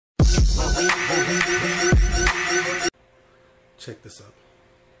Check this out.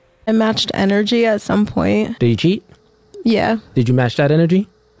 I matched energy at some point. Did you cheat? Yeah. Did you match that energy?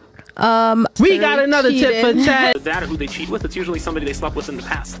 We got another tip for Ted. The dad who they cheat with, it's usually somebody they slept with in the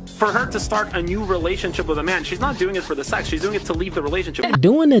past. For her to start a new relationship with a man, she's not doing it for the sex. She's doing it to leave the relationship.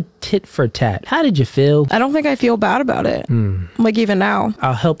 Doing a tit for tat. How did you feel? I don't think I feel bad about it. Like even now.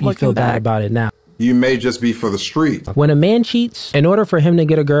 I'll help you feel bad about it now. You may just be for the street. When a man cheats, in order for him to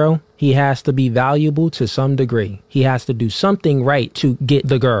get a girl, he has to be valuable to some degree. He has to do something right to get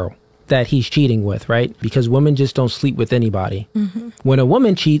the girl that he's cheating with, right? Because women just don't sleep with anybody. When a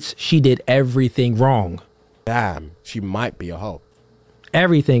woman cheats, she did everything wrong. Damn, she might be a hoe.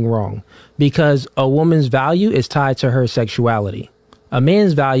 Everything wrong. Because a woman's value is tied to her sexuality. A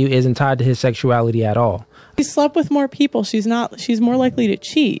man's value isn't tied to his sexuality at all. She slept with more people. She's more likely to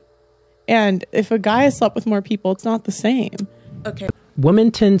cheat. And if a guy has slept with more people, it's not the same. Okay.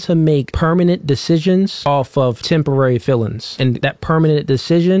 Women tend to make permanent decisions off of temporary feelings. And that permanent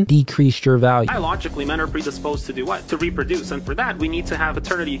decision decreased your value. Biologically, men are predisposed to do what? To reproduce. And for that, we need to have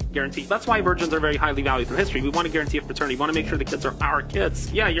paternity guarantee. That's why virgins are very highly valued in history. We want a guarantee of paternity. We want to make sure the kids are our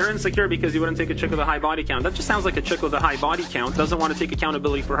kids. Yeah, you're insecure because you wouldn't take a chick with a high body count. That just sounds like a chick with a high body count doesn't want to take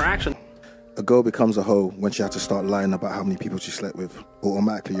accountability for her actions. A girl becomes a hoe when she has to start lying about how many people she slept with.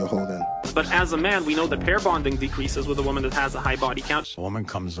 Automatically, you're a hoe then. But as a man, we know that pair bonding decreases with a woman that has a high body count. A woman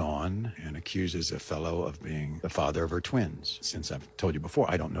comes on and accuses a fellow of being the father of her twins. Since I've told you before,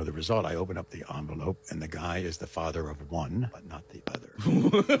 I don't know the result. I open up the envelope and the guy is the father of one, but not the other.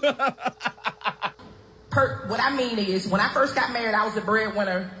 What I mean is, when I first got married, I was the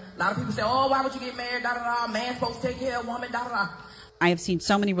breadwinner. A lot of people say, oh, why would you get married? Da, da, da. Man's supposed to take care of a woman. Da, da, da. I have seen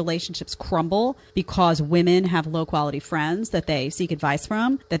so many relationships crumble because women have low quality friends that they seek advice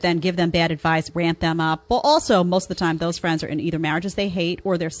from, that then give them bad advice, ramp them up. Well, also, most of the time, those friends are in either marriages they hate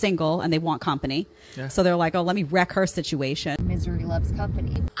or they're single and they want company. Yeah. So they're like, oh, let me wreck her situation. Misery loves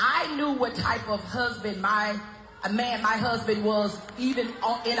company. I knew what type of husband my husband was, even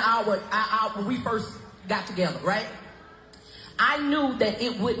in when we first got together, right? I knew that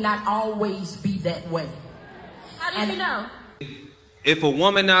it would not always be that way. How did you know? If a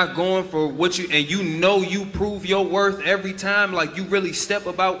woman not going for what you, and you know you prove your worth every time, like you really step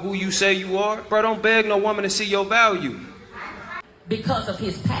about who you say you are, bro, don't beg no woman to see your value. Because of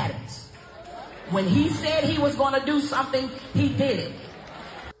his patterns. When he said he was going to do something, he did it.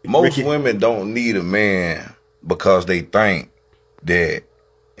 Most women don't need a man because they think that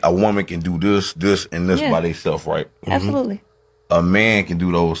a woman can do this, and this by themselves, right? Absolutely. A man can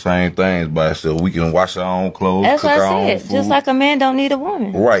do those same things by himself. We can wash our own clothes, That's cook what our I own said. food. Just like a man don't need a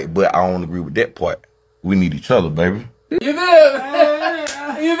woman. Right, but I don't agree with that part. We need each other, baby. You feel me?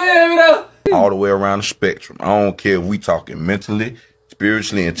 You feel me though? All the way around the spectrum. I don't care if we talking mentally,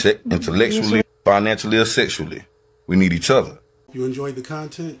 spiritually, intellectually, financially, or sexually. We need each other. If you enjoyed the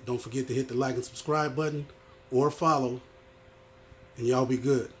content, don't forget to hit the like and subscribe button or follow, and y'all be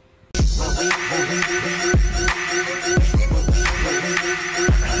good.